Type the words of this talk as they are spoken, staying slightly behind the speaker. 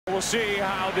We'll see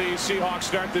how the Seahawks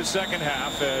start this second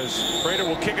half as Prater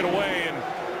will kick it away and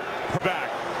back.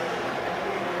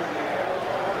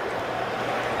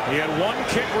 He had one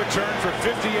kick return for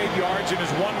 58 yards in his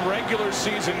one regular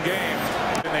season game.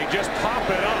 And they just pop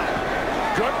it up.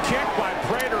 Good kick by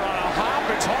Prater on a hop.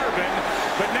 It's Harvin,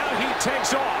 but now he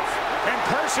takes off. And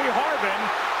Percy Harvin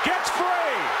gets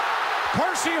free.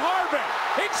 Percy Harvin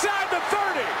inside the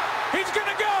 30. He's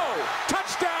going to go.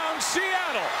 Touchdown,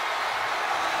 Seattle.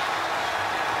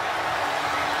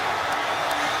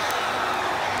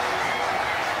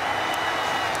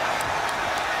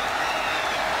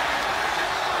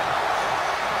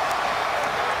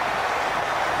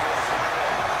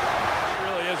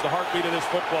 The heartbeat of this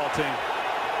football team.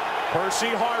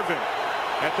 Percy Harvin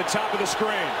at the top of the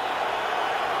screen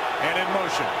and in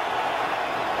motion.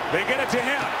 They get it to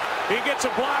him. He gets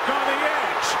a block on the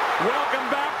edge. Welcome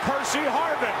back, Percy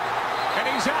Harvin, and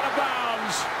he's out of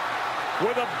bounds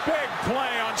with a big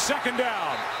play on second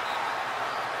down.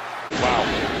 Wow,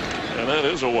 and that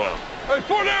is a wow. Hey,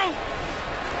 4 down.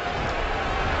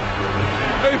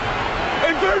 Hey,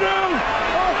 3rd down.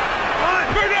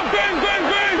 3rd down, bang, bang,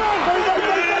 bang.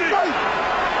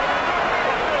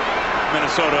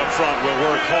 Minnesota up front will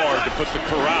work hard to put the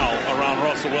corral around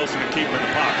Russell Wilson and keep him in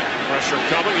the pocket. Pressure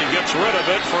coming. He gets rid of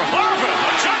it for Harvin.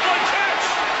 A juggling catch.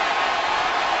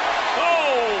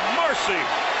 Oh, mercy.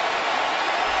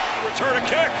 Return a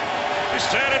kick. He's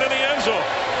standing in the end zone.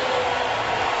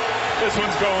 This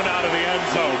one's going out of the end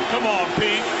zone. Come on,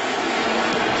 Pete.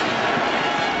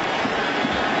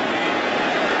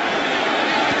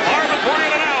 Harvin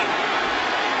bringing it out.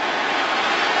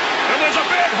 And there's a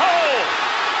big hole.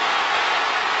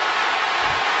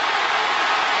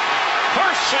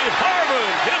 Percy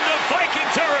Harvin into Viking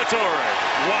territory.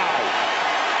 Wow.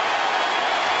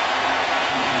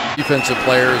 Defensive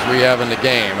players we have in the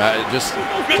game. Just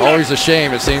always a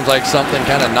shame. It seems like something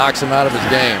kind of knocks him out of his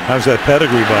game. How's that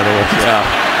pedigree, by the way? Yeah.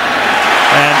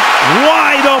 And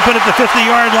wide open at the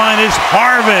 50-yard line is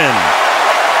Harvin.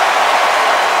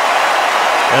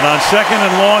 And on 2nd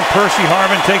and long, Percy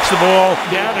Harvin takes the ball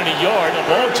Down in a yard of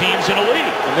all teams in the league.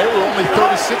 And they were only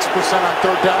 36% on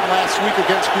 3rd down last week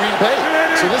against Green Bay.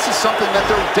 So this is something that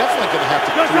they're definitely going to have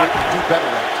to do better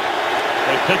at.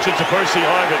 They pitch it to Percy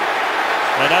Harvin.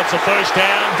 And that's a first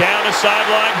down. Down the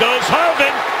sideline goes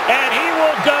Harvin. And he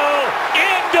will go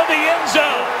into the end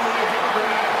zone.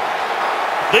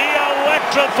 The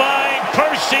electrifying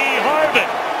Percy Harvin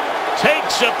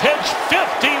takes a pitch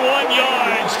 51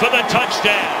 yards for the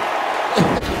touchdown.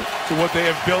 To what they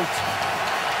have built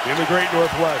in the great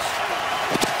Northwest.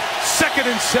 2nd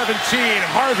and 17.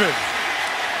 Harvin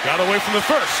got away from the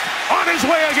first. On his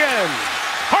way again.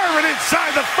 Harvin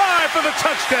inside the 5 for the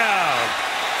touchdown.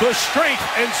 The strength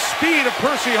and speed of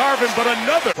Percy Harvin, but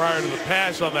another. Prior to the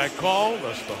pass on that call,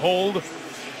 that's the hold.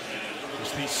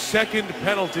 It's the 2nd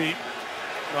penalty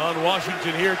on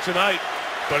Washington here tonight,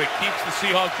 but it keeps the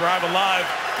Seahawks drive alive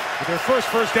with their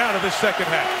first down of this second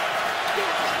half.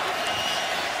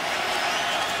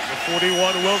 The 41,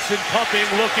 Wilson pumping,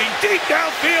 looking deep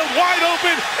downfield, wide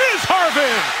open, is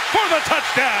Harvin for the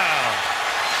touchdown.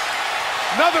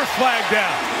 Another flag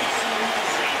down.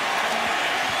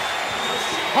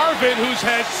 Harvin, who's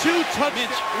had 2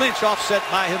 touchdowns. Lynch offset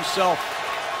by himself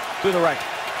to the right.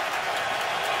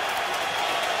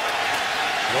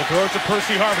 They'll throw it to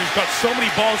Percy Harvin. He's got so many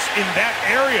balls in that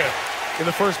area in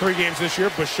the first 3 games this year.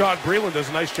 Bashaud Breeland does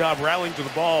a nice job rallying to the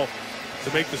ball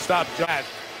to make the stop.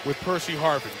 With Percy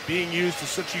Harvin being used as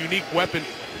such a unique weapon.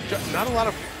 Not a lot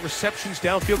of receptions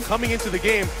downfield coming into the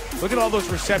game. Look at all those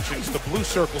receptions. The blue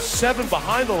circle, 7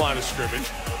 behind the line of scrimmage.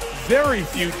 Very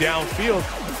few downfield.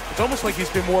 It's almost like he's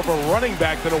been more of a running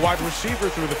back than a wide receiver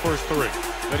through the first 3.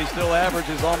 But he still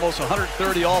averages almost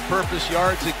 130 all-purpose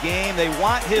yards a game. They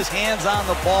want his hands on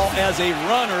the ball as a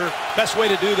runner. Best way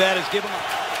to do that is give him a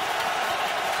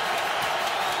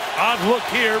odd look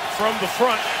here from the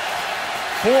front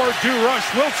for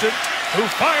DeRush Wilson, who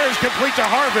fires complete to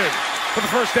Harvin for the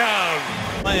first down.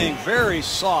 Playing very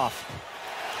soft.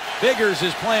 Biggers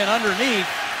is playing underneath.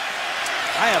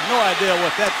 I have no idea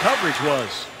what that coverage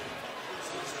was.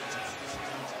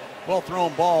 Well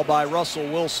thrown ball by Russell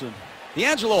Wilson.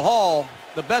 D'Angelo Hall,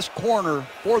 the best corner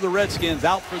for the Redskins,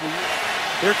 out for the year.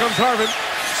 Here comes Harvin,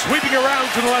 sweeping around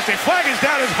to the left. A flag is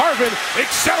down as Harvin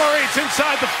accelerates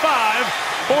inside the 5.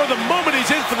 For the moment,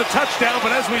 he's in for the touchdown,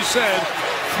 but as we said,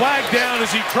 flag down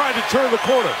as he tried to turn the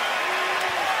corner.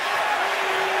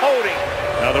 Holding.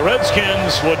 Now the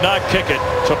Redskins would not kick it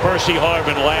to Percy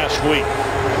Harvin last week.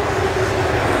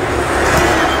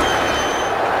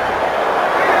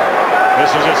 This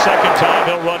is his 2nd time.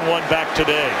 He'll run one back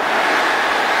today.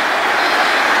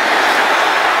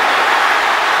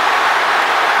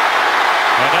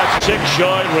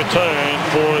 6-yard return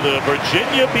for the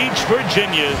Virginia Beach,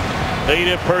 Virginia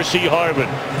native Percy Harvin.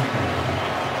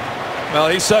 Well,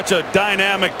 he's such a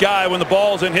dynamic guy when the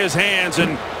ball's in his hands,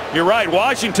 and you're right,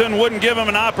 Washington wouldn't give him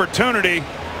an opportunity.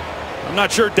 I'm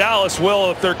not sure Dallas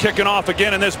will if they're kicking off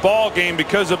again in this ball game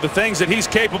because of the things that he's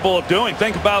capable of doing.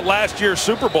 Think about last year's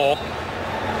Super Bowl.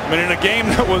 I mean, in a game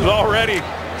that was already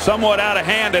somewhat out of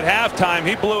hand at halftime,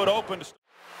 he blew it open.